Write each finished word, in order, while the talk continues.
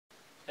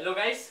Hello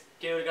guys,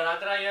 Keyur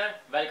Ganatra here.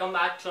 Welcome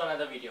back to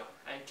another video.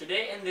 And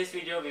today in this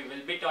video we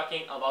will be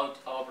talking about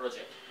our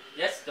project.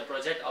 Yes, the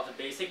project of the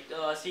basic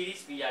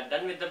series. We are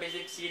done with the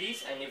basic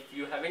series, and if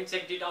you haven't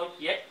checked it out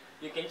yet,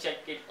 you can check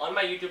it on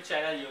my YouTube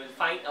channel. You will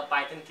find a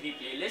Python 3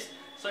 playlist.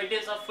 So it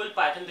is a full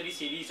Python 3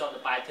 series on the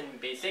Python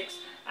basics,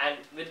 and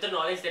with the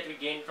knowledge that we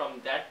gain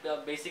from that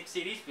basic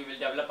series, we will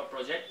develop a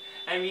project,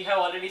 and we have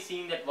already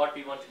seen that what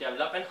we want to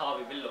develop and how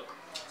we will look.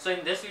 So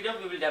in this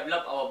video we will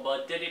develop our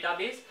birthday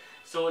database.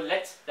 So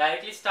let's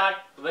directly start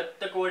with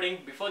the coding.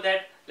 Before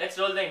that, let's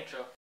roll the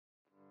intro.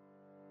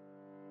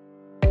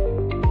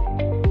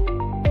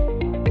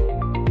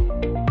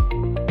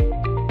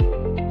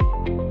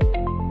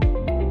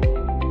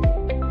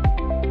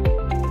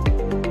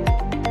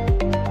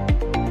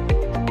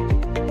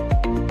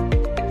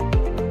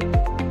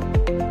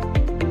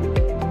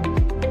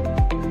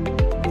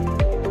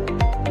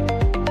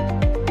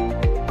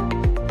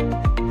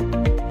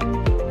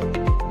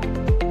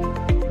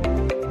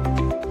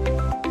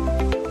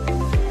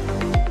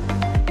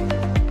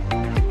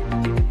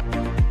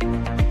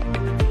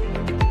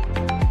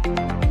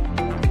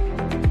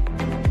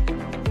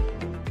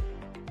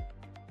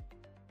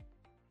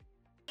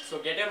 So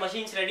get your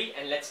machines ready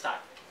and let's start.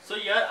 So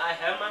here I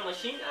have my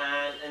machine,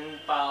 and in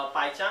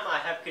PyCharm I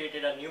have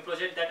created a new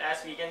project that,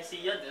 as we can see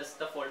here, this is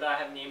the folder. I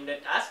have named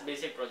it as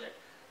basic project.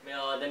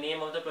 The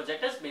name of the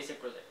project is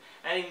basic project,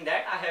 and in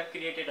that I have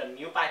created a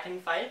new Python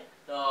file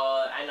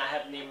and I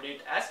have named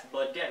it as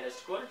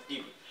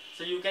birthday_db.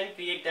 So you can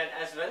create that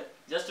as well.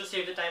 Just to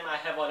save the time, I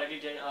have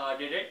already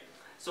did it.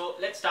 So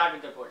let's start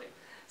with the coding.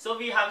 So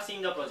we have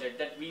seen the project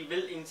that we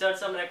will insert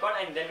some record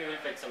and then we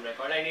will fetch some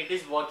record, and it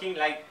is working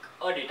like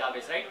a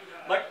database, right?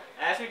 But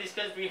as we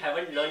discussed, we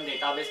haven't learned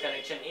database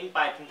connection in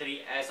Python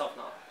 3 as of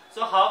now.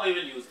 So how we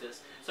will use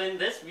this? So in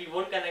this, we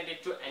won't connect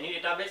it to any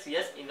database.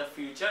 Yes, in the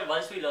future,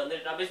 once we learn the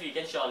database, we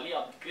can surely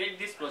upgrade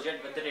this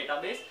project with the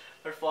database.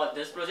 But for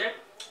this project,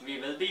 we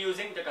will be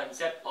using the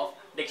concept of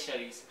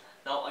dictionaries.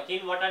 Now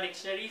again, what are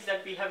dictionaries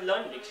that we have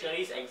learned?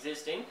 Dictionaries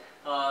exist in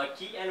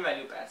key and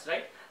value pairs,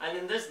 right? And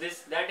in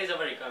that is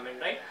our requirement,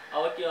 right?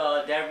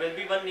 There will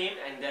be one name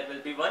and there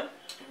will be one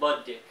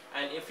birthday,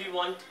 and if we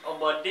want a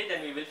birthday,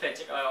 then we will fetch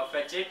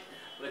it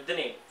with the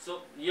name.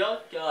 So your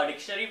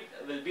dictionary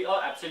will be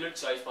our absolute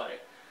choice for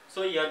it.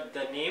 So here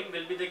the name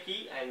will be the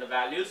key and the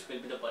values will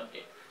be the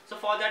birthday. So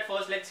for that,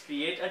 first let's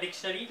create a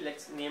dictionary.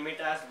 Let's name it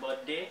as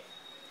birthday.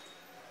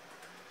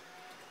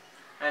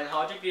 And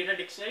how to create a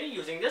dictionary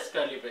using this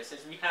curly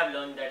braces, we have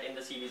learned that in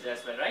the series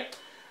as well, right?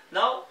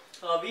 Now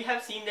we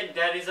have seen that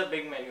there is a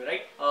big menu,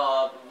 right?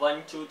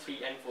 1, 2, 3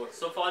 and 4.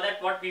 So for that,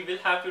 what we will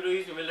have to do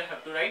is we will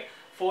have to write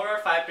 4 or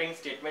 5 print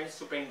statements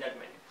to print that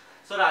menu.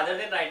 So rather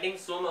than writing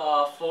some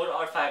 4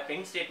 or 5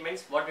 print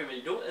statements, what we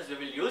will do is we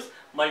will use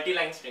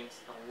multi-line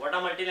strings. Now, what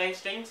are multi-line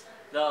strings?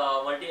 We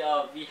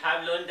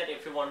have learned that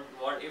if we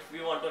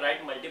want to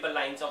write multiple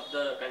lines of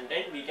the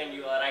content, we can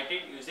write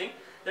it using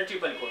the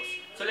triple quotes.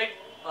 So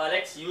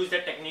let's use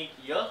that technique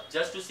here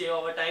just to save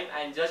our time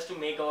and just to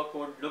make our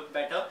code look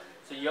better.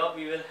 So here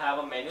we will have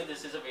a menu.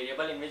 This is a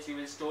variable in which we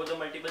will store the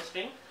multiple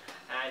string,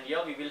 and here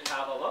we will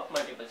have our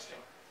multiple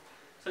string.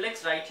 So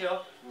let's write here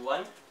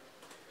 1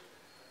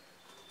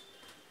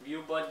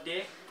 view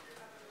birthday,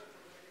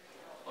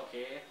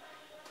 okay,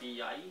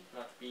 pi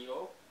not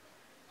po.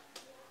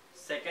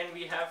 Second,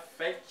 we have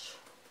fetch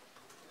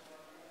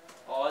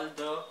all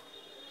the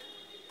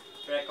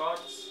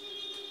records.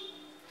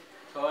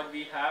 Third,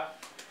 we have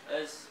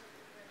is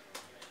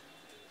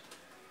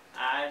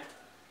add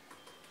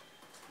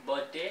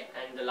birthday,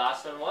 and the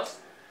last one was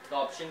the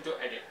option to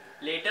edit.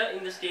 Later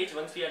in the stage,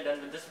 once we are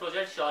done with this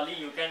project, surely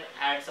you can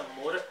add some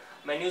more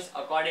menus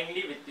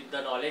accordingly with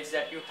the knowledge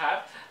that you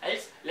have.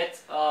 Else,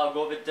 let's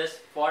go with this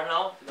for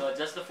now,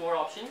 just the 4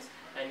 options,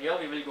 and here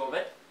we will go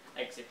with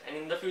exit, and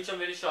in the future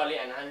we will surely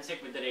enhance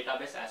it with the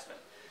database as well.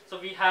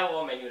 So we have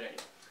our menu ready.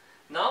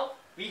 Now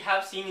we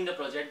have seen in the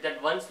project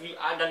that once we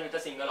are done with a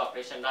single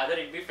operation, rather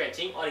it be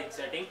fetching or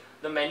inserting,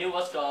 the menu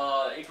was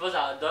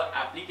the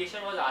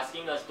application was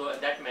asking us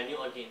that menu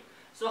again.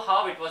 So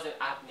how it was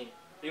happening?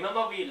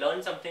 Remember, we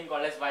learned something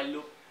called as while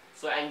loop.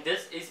 So, and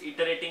this is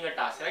iterating a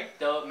task, right?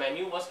 The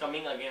menu was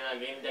coming again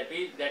and again.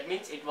 That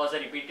means it was a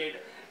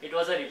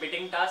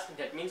repeating task.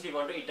 That means we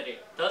want to iterate.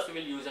 Thus we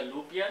will use a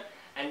loop here,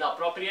 and the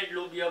appropriate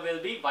loop here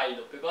will be while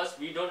loop, because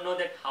we don't know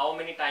that how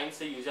many times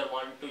the user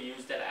want to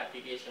use that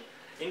application.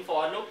 In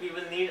for loop, we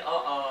will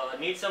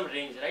need some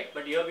range, right?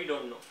 But here we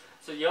don't know.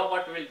 So here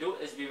what we will do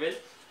is we will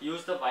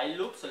use the while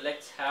loop. So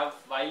let's have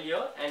while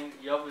here, and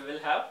here we will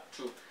have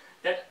true.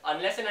 That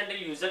unless and until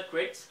user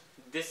quits,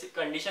 this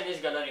condition is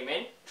gonna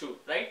remain true,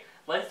 right?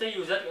 Once the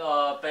user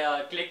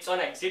clicks on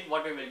exit,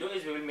 what we will do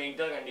is we will make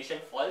the condition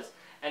false,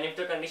 and if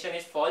the condition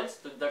is false,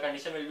 the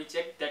condition will be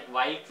checked that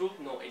while true.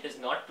 No, it is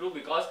not true,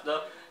 because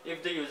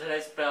if the user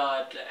has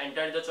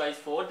entered the choice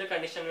 4, the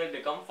condition will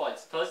become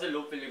false. Thus the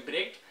loop will be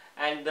break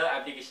and the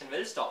application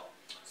will stop.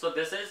 So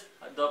this is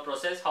the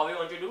process how we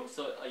want to do.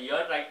 So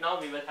here right now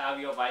we will have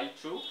your while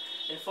true,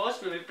 and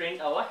first we will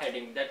print our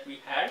heading that we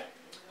had,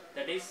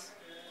 that is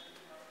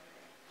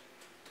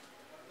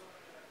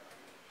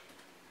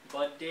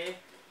birthday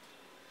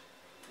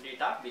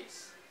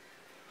database.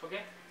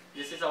 Okay,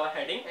 this is our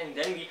heading, and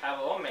then we have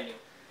our menu.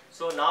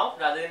 So now,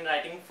 rather than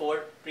writing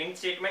 4 print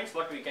statements,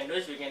 what we can do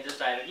is we can just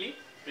directly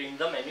print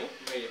the menu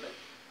variable.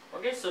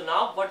 Okay, so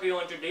now what we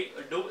want to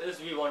do is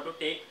we want to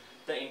take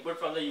the input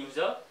from the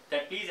user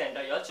that please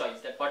enter your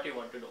choice, that what you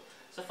want to do.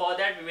 So for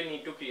that we will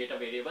need to create a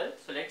variable.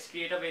 So let's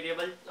create a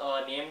variable,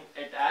 name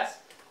it as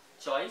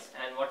choice,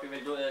 and what we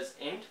will do is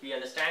int. We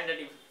understand that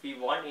if we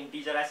want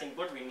integer as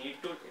input, we need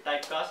to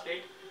typecast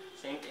it.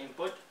 So int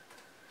input,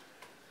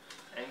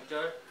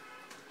 enter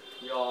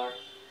your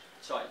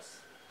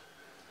choice.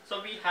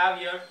 So we have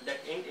here that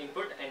int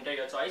input, enter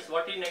your choice.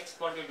 What we next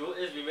want to do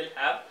is we will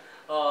have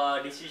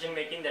decision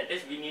making, that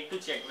is we need to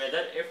check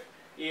whether if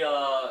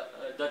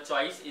the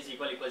choice is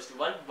equals to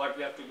 1, what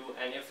we have to do,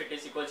 and if it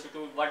is equals to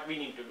 2, what we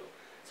need to do.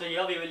 So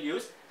here we will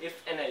use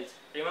if and else.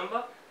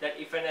 Remember that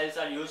if and else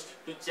are used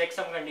to check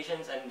some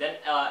conditions and then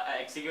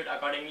execute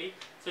accordingly.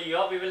 So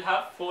here we will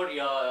have 4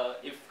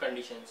 if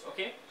conditions.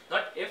 Okay,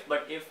 not if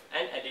but if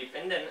and if,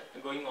 and then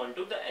going on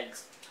to the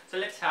else. So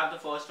let's have the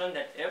first one,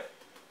 that if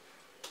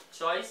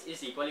choice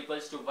is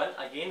equals to 1.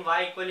 Again,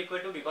 why equal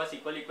to? Because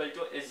equal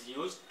to is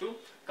used to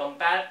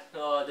compare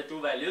the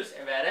 2 values,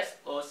 whereas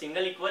a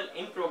single equal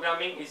in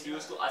programming is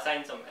used to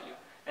assign some value,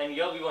 and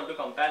here we want to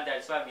compare.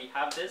 That's why we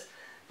have this.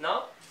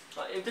 Now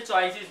if the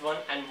choice is 1,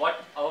 and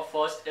what our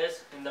first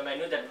is in the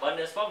menu, that 1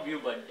 is for view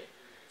birthday,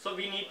 so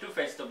we need to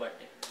fetch the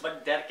birthday.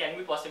 But there can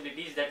be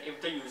possibilities that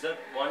if the user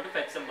want to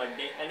fetch some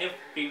birthday, and if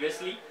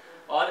previously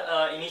or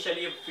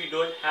initially if we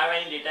don't have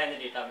any data in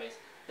the database,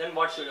 then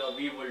what should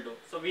we will do?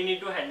 So we need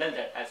to handle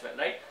that as well,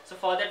 right? So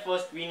for that,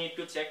 first we need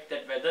to check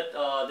that whether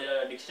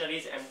the dictionary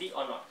is empty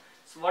or not.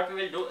 So what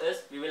we will do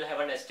is we will have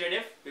a nested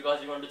if, because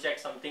we want to check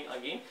something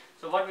again.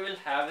 So what we will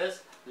have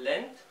is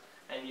length,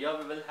 and here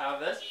we will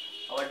have is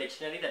our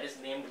dictionary that is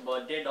named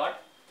birthday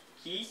dot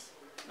keys,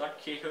 not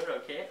Keyur,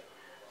 okay,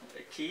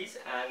 keys,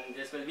 and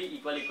this will be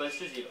equals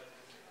to 0.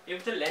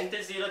 If the length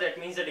is 0, that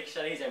means the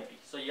dictionary is empty.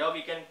 So here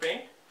we can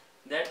print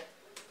that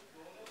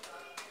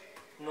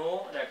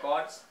no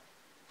records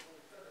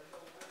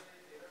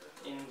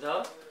in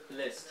the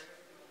list,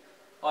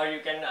 or you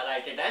can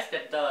write it as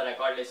that the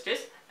record list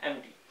is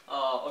empty.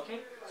 Okay,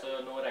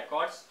 so no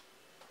records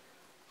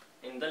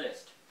in the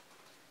list.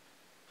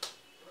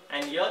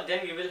 And here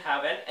then we will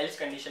have an else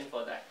condition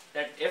for that,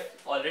 that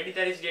if already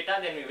there is data,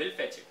 then we will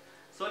fetch it.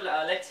 So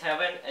let's have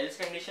an else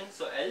condition.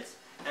 So else,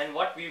 and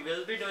what we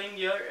will be doing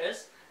here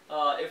is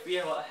if we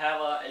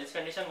have a else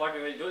condition, what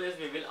we will do is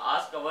we will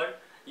ask our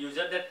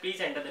user that please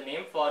enter the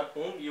name for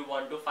whom you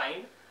want to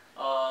find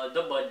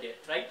the birthday,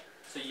 right?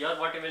 So here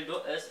what we will do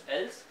is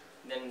else,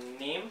 then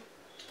name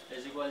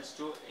is equals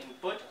to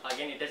input.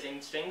 Again it is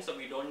in string, so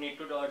we don't need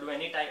to do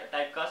any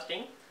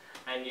typecasting,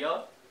 and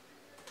here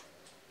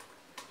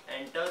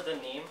enter the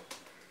name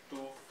to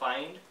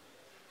find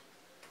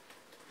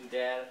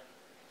their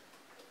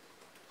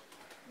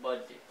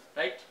birthday,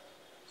 right?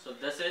 So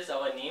this is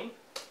our name,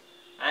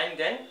 and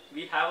then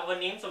we have our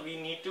name, so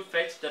we need to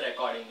fetch the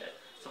record in there.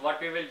 So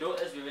what we will do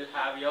is we will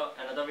have here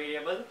another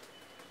variable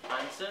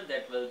answer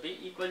that will be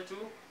equal to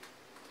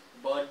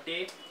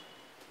birthday,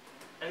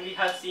 and we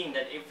have seen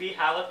that if we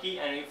have a key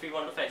and if we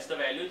want to fetch the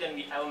value, then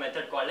we have a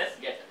method called as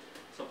get.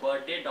 So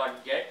birthday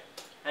dot get,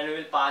 and we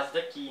will pass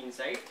the key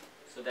inside,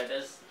 so that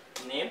is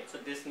name. So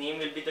this name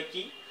will be the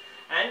key,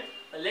 and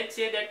let's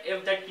say that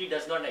if that key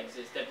does not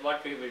exist, that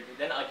what we will do,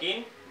 then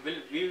again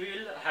we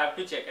will have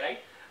to check, right?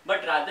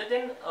 But rather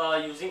than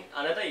using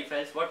another if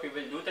else, what we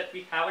will do, that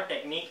we have a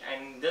technique,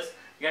 and this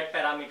get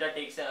parameter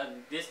takes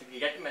this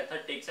get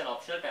method takes an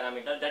optional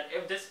parameter, that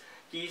if this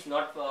key is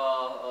not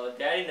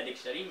there in the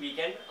dictionary, we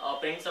can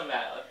print some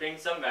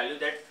value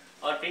that,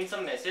 or print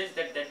some message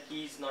that that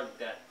key is not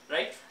there,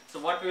 right? So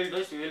what we will do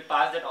is we will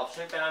pass that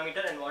optional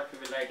parameter, and what we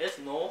will write is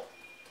no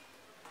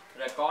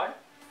record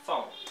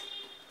found.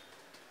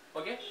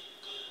 Okay,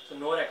 so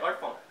no record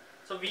found.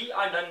 So we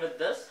are done with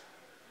this,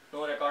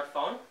 no record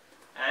found,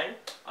 and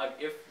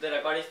if the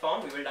record is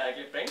found, we will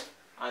directly print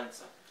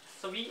answer.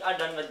 So we are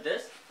done with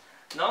this.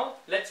 Now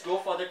let's go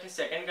for the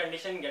second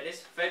condition, that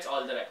is fetch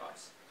all the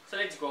records. So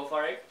let's go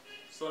for it.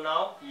 So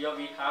now here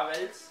we have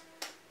else.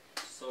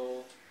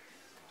 So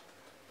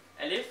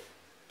elif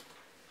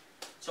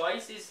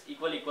choice is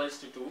equals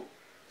to 2.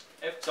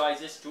 If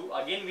choice is 2,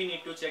 again we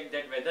need to check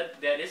that whether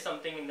there is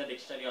something in the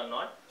dictionary or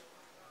not.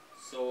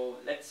 So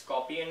let's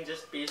copy and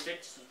just paste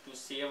it to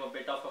save a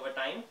bit of our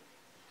time.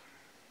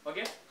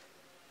 Okay.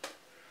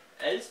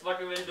 Else what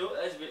we will do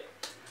is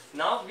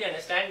now we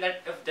understand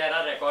that if there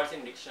are records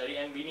in dictionary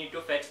and we need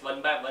to fetch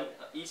one by one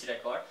each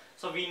record,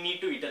 so we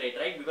need to iterate,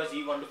 right? Because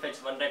we want to fetch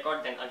one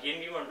record, then again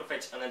we want to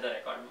fetch another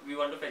record. We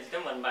want to fetch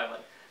them one by one.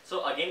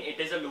 So again it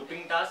is a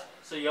looping task.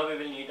 So here we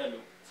will need a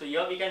loop. So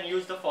here we can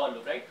use the for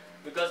loop, right?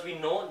 Because we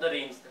know the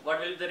range.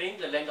 What will be the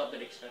range? The length of the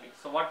dictionary.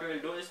 So what we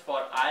will do is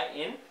for I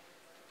in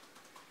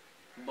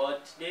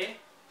birthday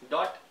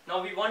dot.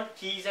 Now we want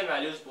keys and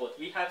values both.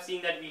 We have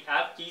seen that we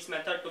have keys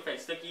method to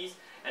fetch the keys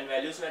and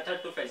values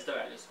method to fetch the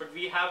values, but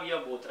we have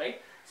here both,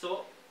 right?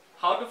 So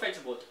how to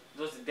fetch both?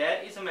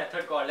 There is a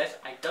method called as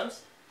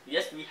items.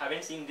 Yes, we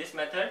haven't seen this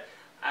method,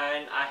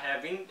 and I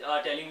have been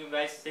telling you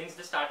guys since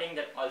the starting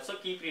that also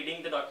keep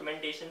reading the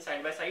documentation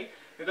side by side,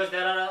 because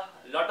there are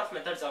a lot of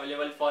methods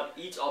available for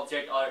each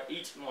object or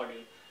each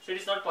module. So it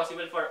is not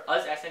possible for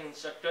us as an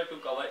instructor to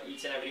cover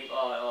each and every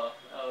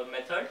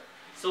method.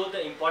 So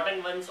the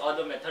important ones or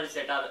the methods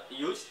that are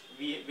used,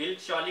 we will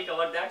surely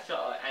cover that,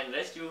 and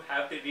rest you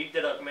have to read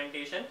the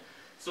documentation.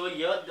 So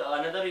here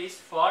another is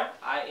for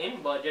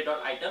in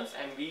birthday.items,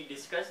 and we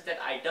discussed that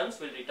items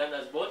will return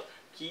us both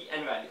key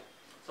and value.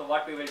 So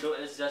what we will do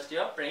is just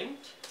here print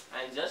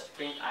and just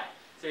print I.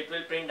 So it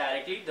will print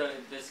directly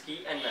this key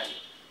and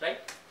value, right?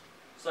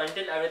 So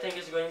until everything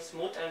is going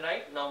smooth and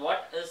right. Now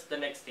what is the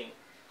next thing?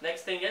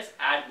 Next thing is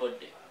add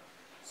birthday.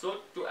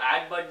 So to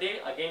add birthday,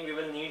 again we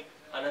will need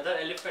another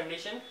elif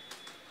condition.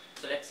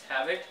 So let's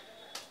have it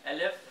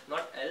elif,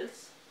 not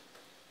else,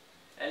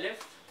 elif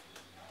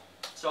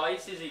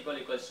choice is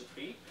equals to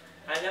 3,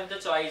 and if the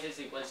choice is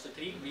equals to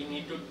 3, we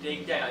need to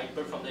take the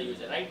input from the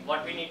user, right?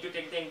 What we need to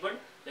take the input?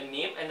 The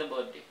name and the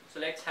birthday. So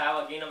let's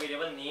have again a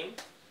variable name.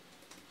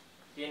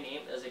 Here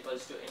name is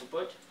equals to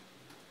input,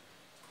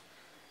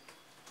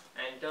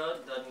 enter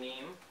the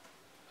name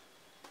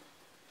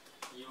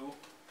you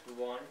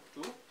want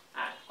to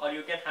add, or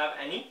you can have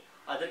any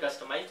other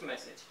customized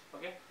message.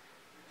 Okay,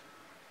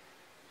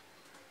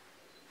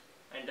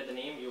 enter the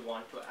name you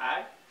want to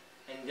add,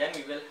 and then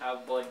we will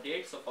have birth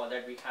date. So for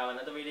that we have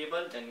another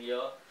variable. Then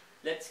here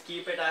let's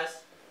keep it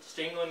as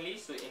string only.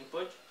 So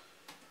input,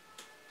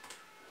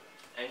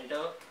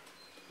 enter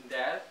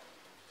their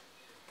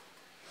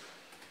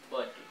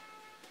birthday.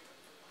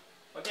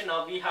 Okay,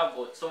 now we have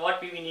both. So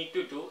what we need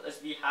to do is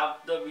we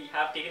have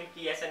taken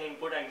key as an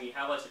input, and we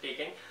have also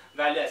taken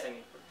value as an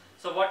input.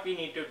 So what we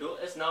need to do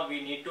is now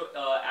we need to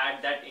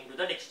add that into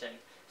the dictionary.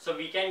 So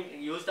we can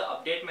use the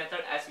update method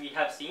as we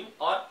have seen,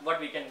 or what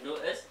we can do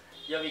is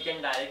here we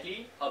can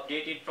directly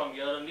update it from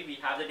here only. We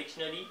have the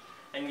dictionary,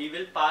 and we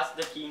will pass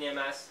the key name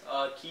as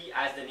key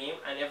as the name,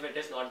 and if it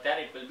is not there,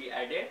 it will be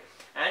added,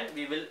 and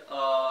we will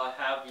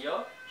have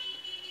here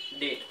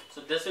date.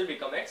 So this will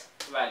become its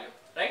value,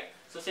 right?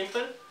 So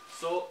simple.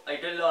 So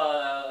it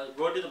will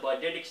go to the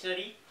birthday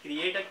dictionary,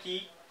 create a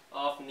key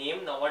of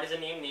name. Now what is a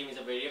name? Name is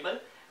a variable,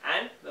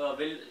 and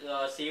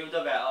will save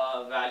the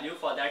value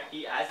for that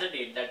key as the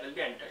date that will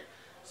be entered.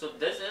 So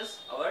this is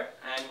our,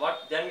 and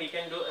what then we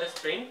can do is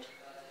print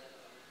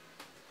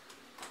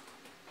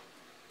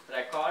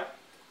record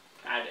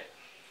added.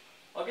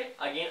 Okay,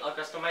 again a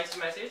customized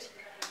message,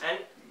 and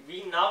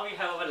now we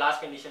have our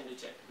last condition to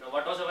check. Now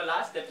what was our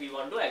last? That we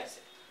want to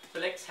exit. So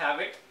let's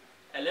have it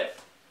elif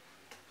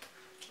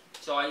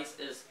choice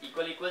is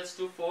equals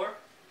to 4.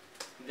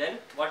 Then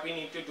what we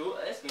need to do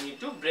is we need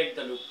to break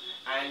the loop,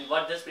 and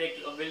what this break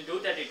will do,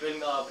 that it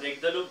will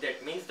break the loop.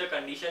 That means the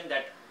condition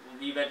that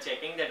we were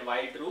checking, that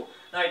while true,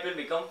 now it will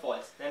become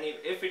false. Then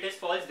if it is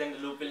false, then the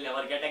loop will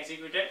never get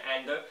executed,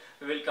 and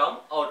we will come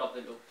out of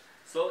the loop.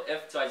 So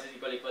if choice is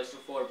equals to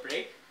 4,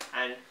 break,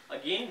 and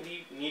again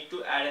we need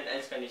to add an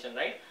else condition,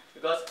 right?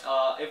 Because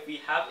if we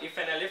have if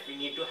and elif, we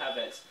need to have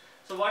else.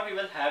 So what we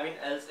will have in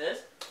else is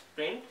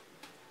print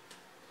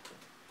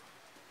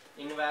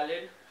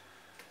invalid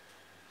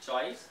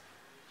choice,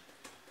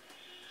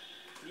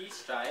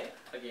 please try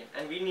again.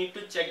 And we need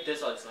to check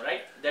this also,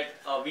 right? That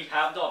we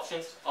have the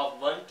options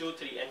of 1, 2,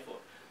 3 and 4.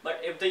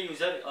 But if the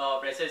user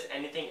presses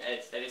anything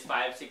else, that is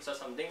 5, 6 or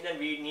something, then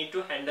we need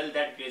to handle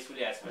that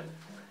gracefully as well.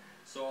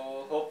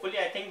 So hopefully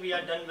I think we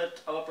are done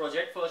with our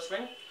project first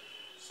one.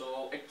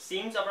 So it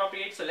seems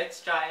appropriate. So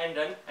let's try and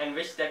run, and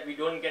wish that we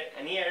don't get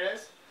any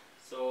errors.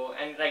 So,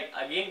 and right,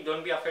 again,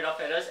 don't be afraid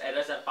of errors.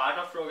 Errors are part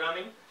of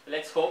programming.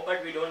 Let's hope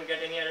that we don't get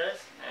any errors.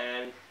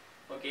 And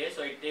okay,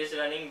 so it is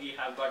running. We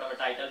have got our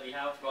title, we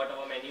have got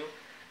our menu.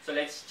 So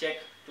let's check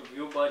to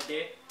view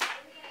birthday.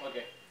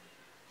 Okay,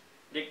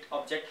 dict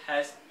object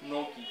has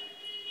no key.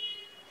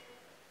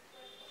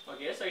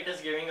 Okay, so it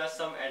is giving us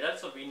some error,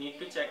 so we need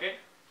to check it.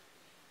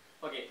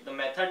 Okay, the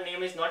method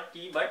name is not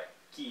key but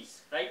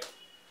keys, right?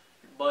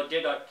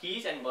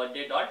 Birthday.keys and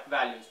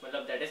birthday.values.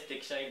 That is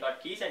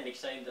dictionary.keys and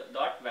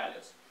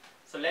dictionary.values.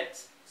 So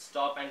let's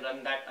stop and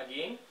run that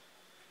again.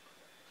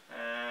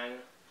 And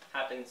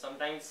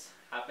sometimes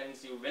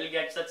happens, you will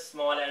get such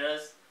small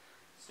errors.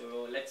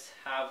 So let's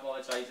have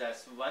our choice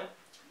as 1,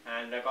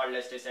 and record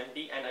list is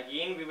empty, and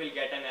again we will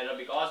get an error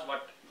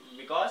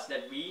because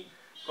that we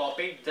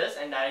copied this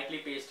and directly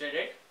pasted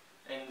it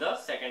in the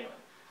second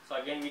one.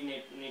 So again we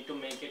need to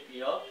make it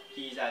here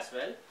keys as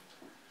well.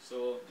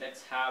 So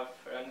let's have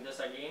run this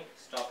again,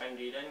 stop and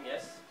rerun,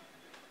 yes.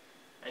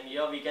 And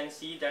here we can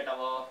see that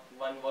our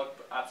one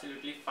worked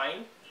absolutely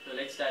fine. So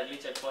let's directly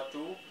check for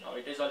 2. Now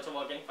it is also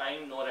working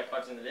fine, no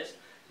records in the list.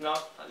 Now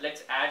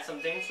let's add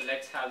something. So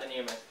let's have the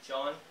name as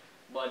John,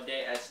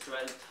 birthday as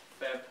 12th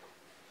Feb.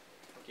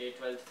 Okay,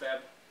 12th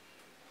Feb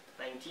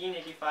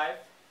 1985,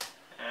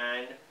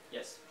 and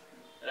yes,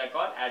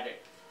 record added.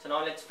 So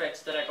now let's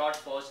fetch the record.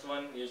 First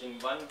one using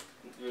 1,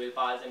 we will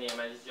pass the name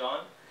as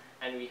John,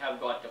 and we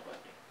have got the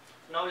birthday.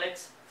 Now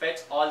let's fetch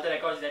all the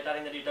records that are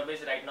in the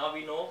database. Right now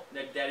we know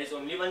that there is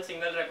only one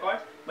single record,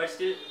 but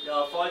still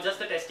for just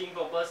the testing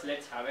purpose,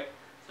 let's have it.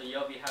 So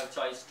here we have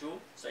choice 2,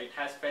 so it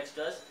has fetched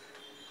us.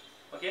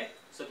 Okay,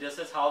 so this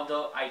is how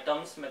the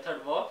items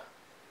method work,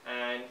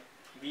 and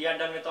we are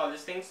done with all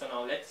these things. So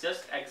now let's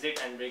just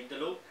exit and break the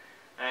loop,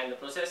 and the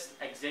process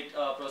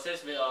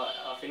will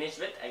finish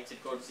with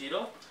exit code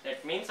 0.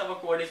 That means our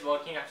code is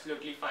working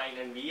absolutely fine,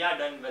 and we are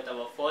done with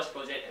our first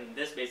project in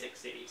this basic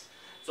series.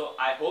 So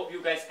I hope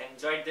you guys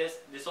enjoyed this.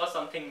 This was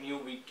something new.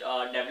 We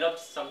developed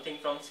something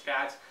from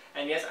scratch,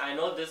 and yes, I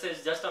know this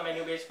is just a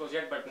menu based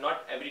project, but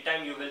not every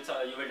time you will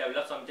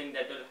develop something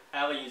that will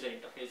have a user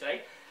interface,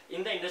 right?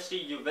 In the industry,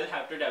 you will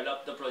have to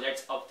develop the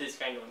projects of this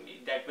kind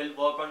only that will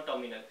work on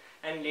terminal,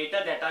 and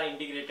later that are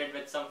integrated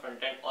with some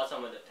front end or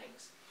some other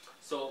things.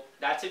 So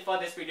that's it for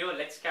this video.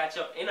 Let's catch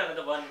up in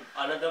another one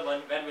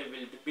where we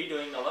will be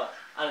doing our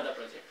another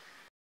project.